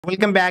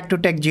Welcome back to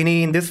Tech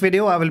Genie. In this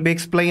video, I will be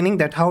explaining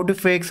that how to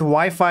fix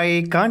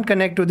Wi-Fi can't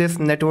connect to this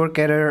network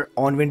error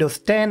on Windows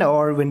 10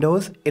 or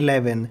Windows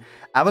 11.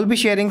 I will be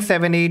sharing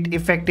 7-8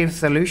 effective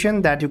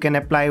solutions that you can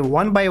apply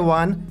one by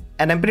one,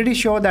 and I'm pretty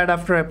sure that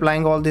after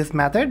applying all this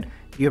method,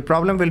 your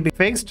problem will be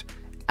fixed.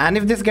 And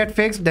if this gets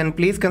fixed, then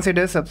please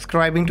consider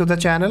subscribing to the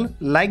channel,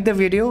 like the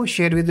video,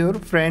 share with your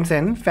friends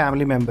and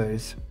family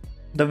members.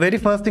 The very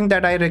first thing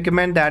that I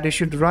recommend that you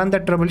should run the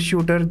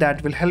troubleshooter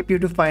that will help you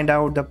to find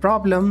out the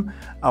problem,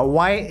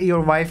 why your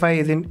Wi-Fi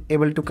isn't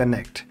able to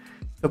connect.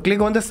 So click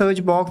on the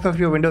search box of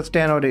your Windows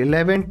 10 or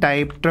 11,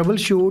 type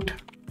troubleshoot,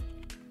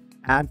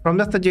 and from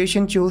the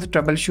suggestion choose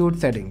troubleshoot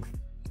settings.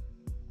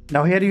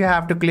 Now here you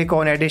have to click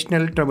on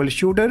additional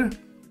troubleshooter.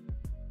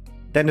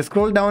 Then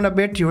scroll down a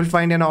bit, you will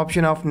find an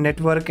option of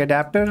network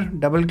adapter.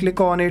 Double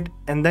click on it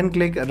and then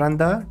click run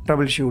the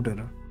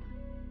troubleshooter.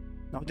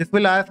 Now this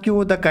will ask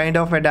you the kind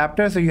of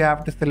adapter, so you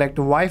have to select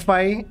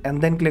Wi-Fi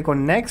and then click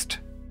on next.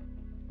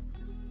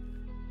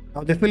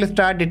 Now this will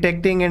start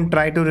detecting and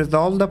try to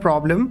resolve the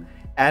problem,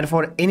 and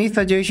for any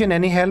suggestion,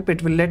 any help,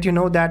 it will let you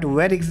know that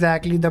where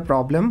exactly the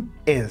problem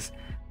is.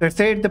 So it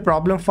said the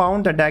problem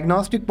found, the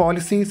diagnostic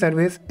policy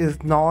service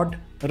is not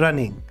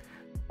running.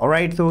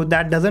 Alright, so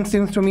that doesn't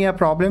seem to me a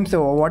problem,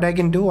 so what I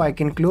can do, I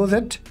can close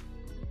it,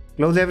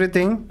 close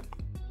everything.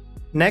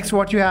 Next,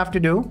 what you have to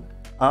do,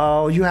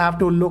 you have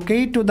to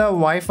locate to the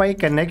Wi-Fi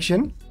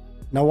connection.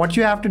 Now what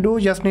you have to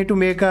do, just need to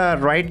make a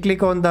right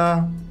click on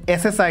the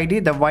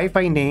SSID, the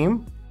Wi-Fi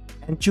name,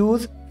 and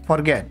choose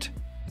forget.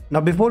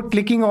 Now before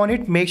clicking on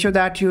it, make sure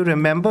that you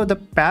remember the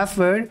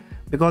password,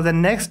 because the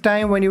next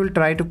time when you will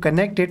try to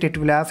connect it, it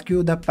will ask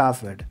you the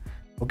password.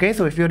 Okay,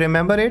 so if you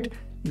remember it,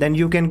 then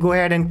you can go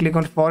ahead and click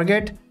on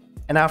forget,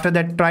 and after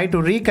that try to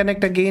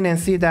reconnect again and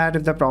see that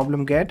if the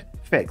problem get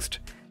fixed.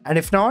 And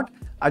if not,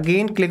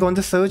 again click on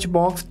the search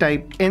box,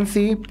 type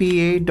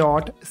ncpa.cpl,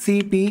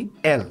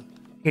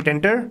 hit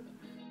enter,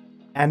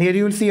 and here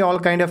you will see all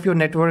kind of your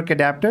network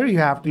adapter. You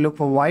have to look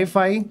for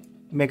Wi-Fi,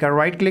 make a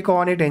right click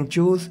on it and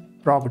choose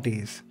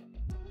properties.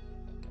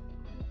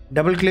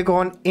 Double click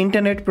on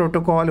internet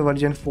protocol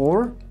version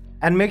 4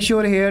 and make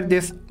sure here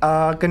this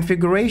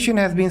configuration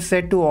has been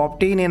set to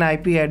obtain an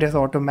IP address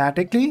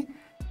automatically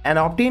and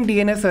obtain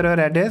DNS error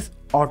address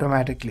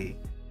automatically.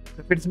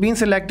 If it's been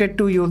selected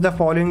to use the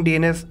following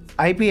DNS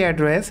IP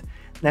address,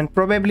 then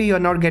probably you're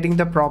not getting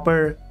the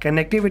proper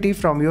connectivity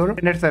from your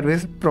internet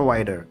service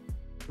provider.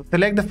 So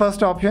select the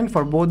first option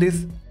for both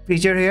this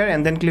feature here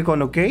and then click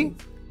on OK.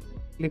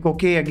 Click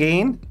OK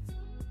again.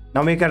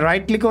 Now make a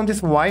right click on this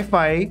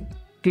Wi-Fi,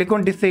 click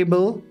on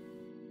disable,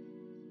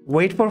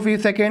 wait for a few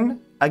seconds,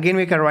 again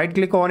make a right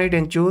click on it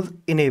and choose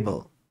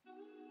enable.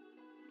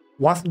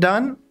 Once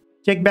done,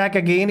 check back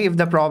again if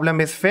the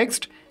problem is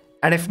fixed,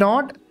 and if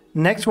not,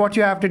 next what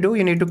you have to do,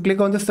 you need to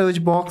click on the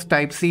search box,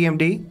 type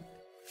cmd,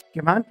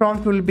 command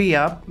prompt will be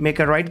up, make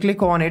a right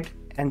click on it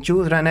and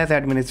choose run as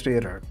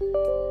administrator.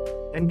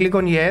 Then click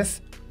on yes,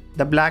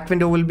 the black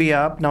window will be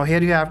up. Now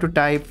here you have to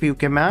type few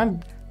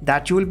commands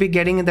that you will be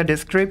getting in the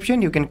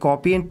description. You can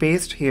copy and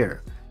paste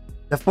here.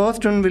 The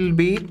first one will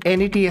be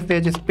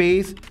netsh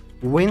space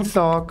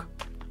winsock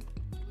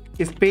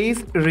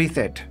space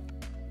reset.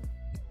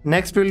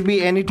 Next will be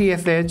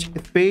netsh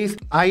space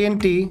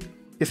int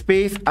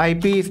space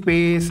IP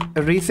space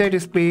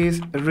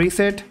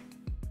reset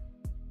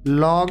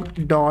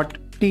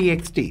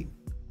log.txt.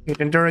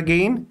 Hit enter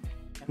again,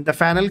 and the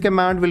final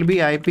command will be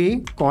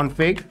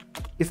ipconfig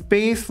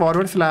space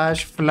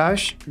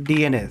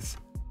 /flushdns.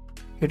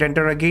 Hit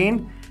enter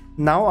again.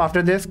 Now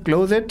after this,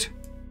 close it.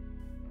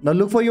 Now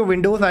look for your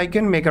Windows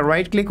icon, make a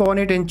right click on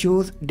it and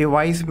choose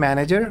device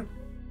manager.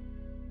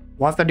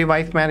 Once the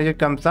device manager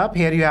comes up,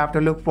 here you have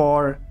to look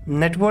for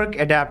network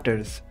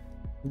adapters.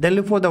 Then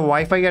look for the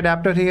Wi-Fi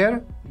adapter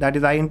here, that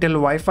is Intel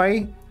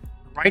Wi-Fi.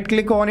 Right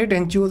click on it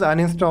and choose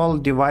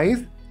uninstall device.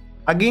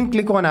 Again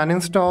click on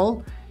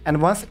uninstall,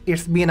 and once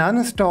it's been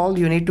uninstalled,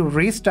 you need to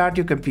restart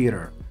your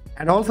computer.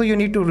 And also you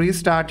need to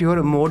restart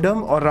your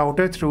modem or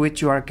router through which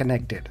you are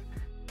connected.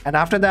 And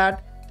after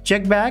that,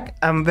 check back.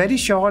 I'm very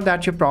sure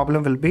that your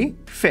problem will be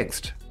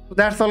fixed. So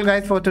that's all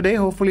guys for today.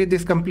 Hopefully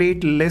this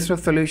complete list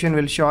of solutions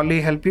will surely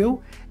help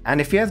you.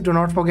 And if yes, do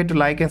not forget to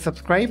like and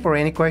subscribe. For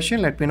any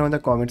question, let me know in the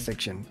comment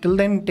section. Till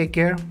then, take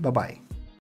care. Bye-bye.